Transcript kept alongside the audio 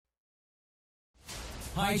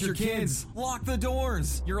Hide your kids. Lock the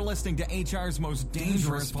doors. You're listening to HR's most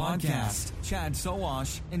dangerous podcast. Chad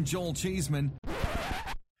Sowash and Joel Cheeseman.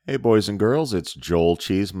 Hey, boys and girls, it's Joel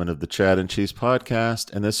Cheeseman of the Chad and Cheese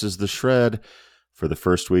Podcast, and this is The Shred for the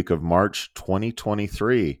first week of March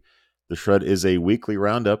 2023. The Shred is a weekly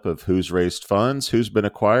roundup of who's raised funds, who's been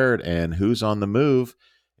acquired, and who's on the move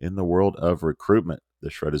in the world of recruitment. The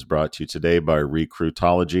Shred is brought to you today by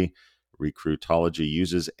Recruitology. Recruitology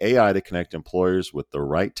uses AI to connect employers with the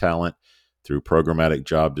right talent through programmatic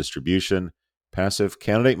job distribution, passive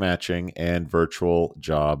candidate matching, and virtual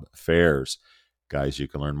job fairs. Guys, you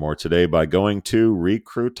can learn more today by going to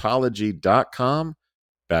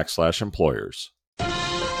recruitology.com/employers.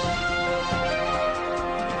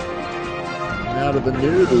 Now to the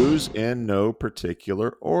news in no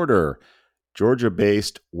particular order.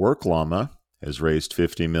 Georgia-based WorkLlama has raised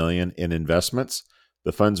 $50 million in investments.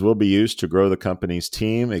 The funds will be used to grow the company's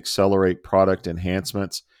team, accelerate product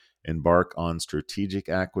enhancements, embark on strategic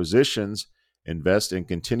acquisitions, invest in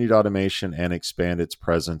continued automation, and expand its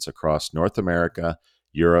presence across North America,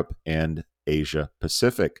 Europe, and Asia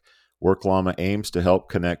Pacific. WorkLlama aims to help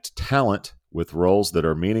connect talent with roles that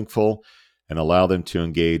are meaningful and allow them to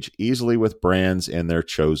engage easily with brands in their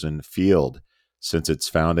chosen field. Since its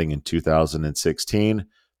founding in 2016,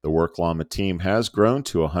 the WorkLlama team has grown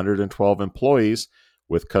to 112 employees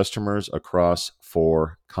with customers across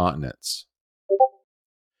 4 continents.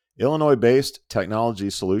 Illinois-based technology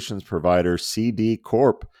solutions provider CD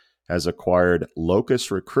Corp has acquired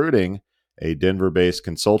Locus Recruiting, a Denver-based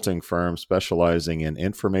consulting firm specializing in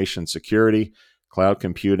information security, cloud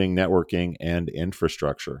computing, networking, and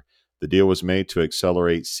infrastructure. The deal was made to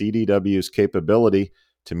accelerate CDW's capability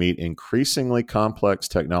to meet increasingly complex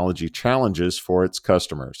technology challenges for its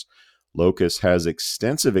customers. Locus has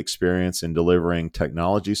extensive experience in delivering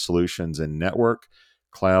technology solutions in network,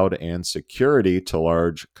 cloud, and security to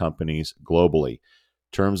large companies globally.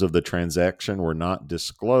 Terms of the transaction were not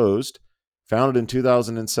disclosed. Founded in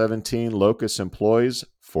 2017, Locus employs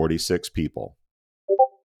 46 people.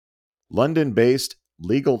 London-based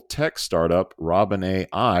legal tech startup Robin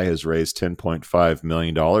AI has raised $10.5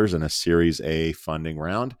 million in a Series A funding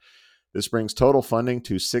round. This brings total funding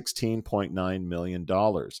to $16.9 million.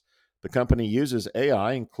 The company uses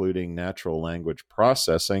AI, including natural language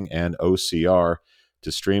processing and OCR,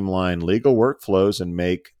 to streamline legal workflows and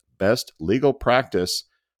make best legal practice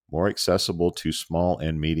more accessible to small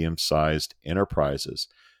and medium-sized enterprises.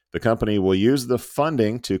 The company will use the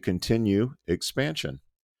funding to continue expansion.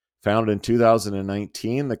 Founded in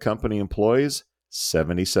 2019, the company employs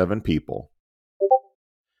 77 people.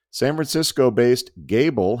 San Francisco-based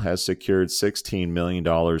Gable has secured $16 million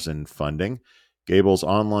in funding. Gable's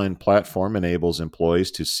online platform enables employees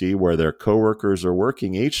to see where their coworkers are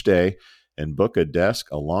working each day and book a desk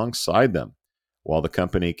alongside them, while the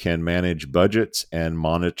company can manage budgets and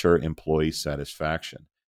monitor employee satisfaction.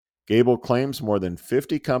 Gable claims more than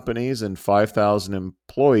 50 companies and 5,000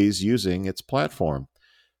 employees using its platform.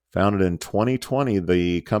 Founded in 2020,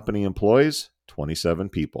 the company employs 27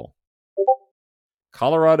 people.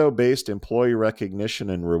 Colorado-based employee recognition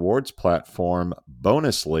and rewards platform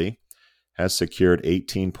Bonusly has secured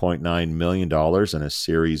 $18.9 million in a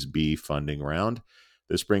Series B funding round.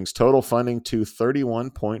 This brings total funding to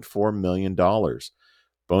 $31.4 million.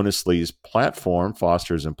 Bonusly's platform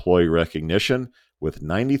fosters employee recognition, with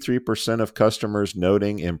 93% of customers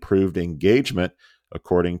noting improved engagement,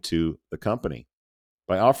 according to the company.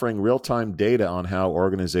 By offering real-time data on how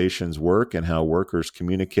organizations work and how workers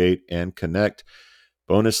communicate and connect,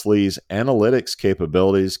 Bonusly's analytics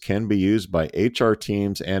capabilities can be used by HR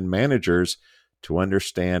teams and managers to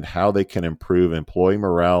understand how they can improve employee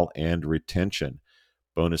morale and retention.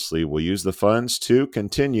 Bonusly will use the funds to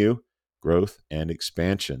continue growth and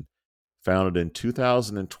expansion. Founded in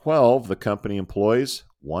 2012, the company employs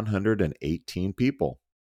 118 people.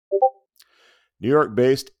 New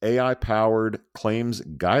York-based AI-powered claims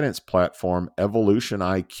guidance platform Evolution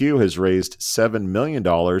IQ has raised $7 million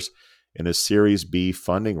in a Series B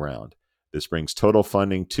funding round. This brings total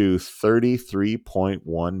funding to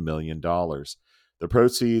 $33.1 million. The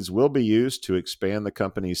proceeds will be used to expand the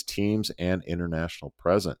company's teams and international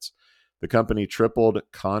presence. The company tripled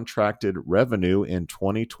contracted revenue in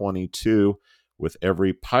 2022, with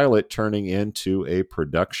every pilot turning into a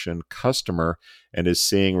production customer, and is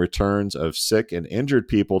seeing returns of sick and injured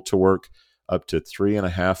people to work up to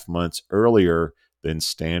 3.5 months earlier than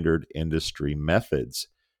standard industry methods.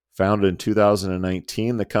 Founded in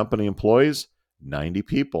 2019, the company employs 90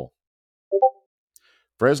 people.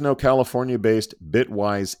 Fresno, California-based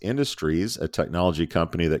Bitwise Industries, a technology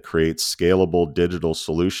company that creates scalable digital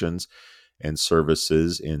solutions, and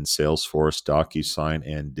services in Salesforce, DocuSign,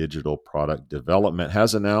 and digital product development,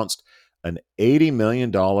 has announced an $80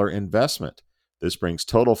 million investment. This brings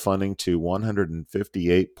total funding to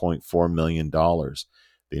 $158.4 million. The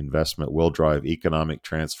investment will drive economic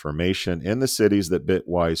transformation in the cities that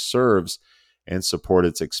Bitwise serves and support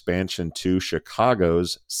its expansion to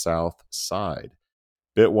Chicago's South Side.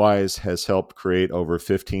 Bitwise has helped create over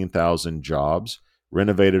 15,000 jobs,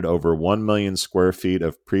 renovated over 1 million square feet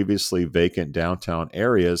of previously vacant downtown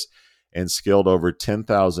areas, and skilled over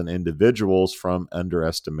 10,000 individuals from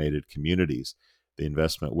underestimated communities. The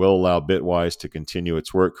investment will allow Bitwise to continue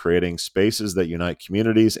its work creating spaces that unite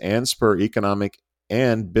communities and spur economic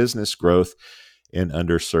and business growth in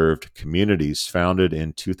underserved communities. Founded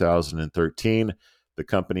in 2013, the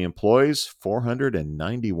company employs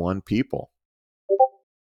 491 people.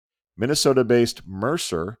 Minnesota-based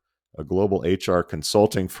Mercer, a global HR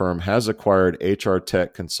consulting firm, has acquired HR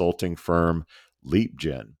tech consulting firm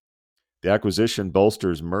Leapgen. The acquisition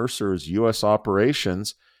bolsters Mercer's U.S.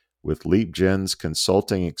 operations with Leapgen's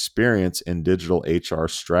consulting experience in digital HR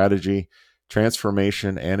strategy,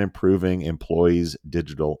 transformation, and improving employees'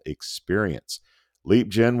 digital experience.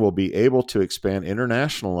 Leapgen will be able to expand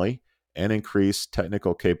internationally and increase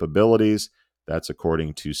technical capabilities. That's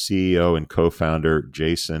according to CEO and co-founder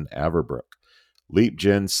Jason Averbrook.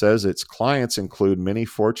 Leapgen says its clients include many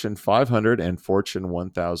Fortune 500 and Fortune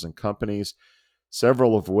 1000 companies,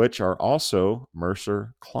 several of which are also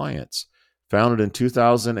Mercer clients. Founded in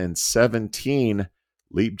 2017,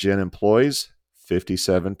 Leapgen employs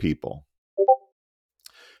 57 people.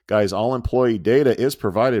 Guys, all employee data is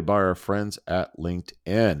provided by our friends at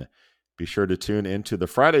LinkedIn. Be sure to tune into the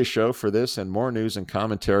Friday show for this and more news and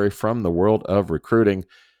commentary from the world of recruiting.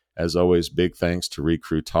 As always, big thanks to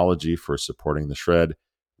Recruitology for supporting the shred.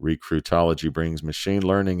 Recruitology brings machine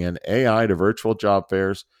learning and AI to virtual job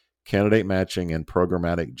fairs, candidate matching, and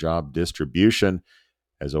programmatic job distribution.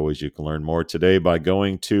 As always, you can learn more today by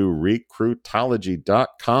going to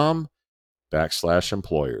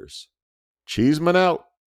recruitology.com/employers. Cheeseman out.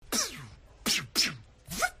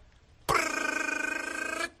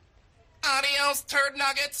 Adios, turd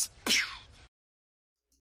nuggets.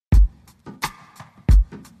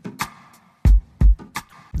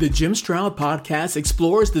 The Jim Stroud Podcast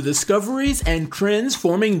explores the discoveries and trends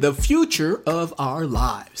forming the future of our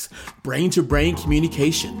lives. Brain-to-brain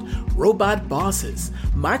communication, robot bosses,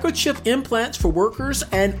 microchip implants for workers,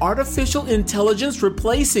 and artificial intelligence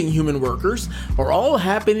replacing human workers are all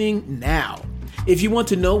happening now. If you want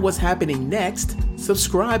to know what's happening next,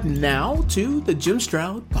 subscribe now to the Jim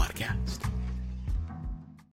Stroud Podcast.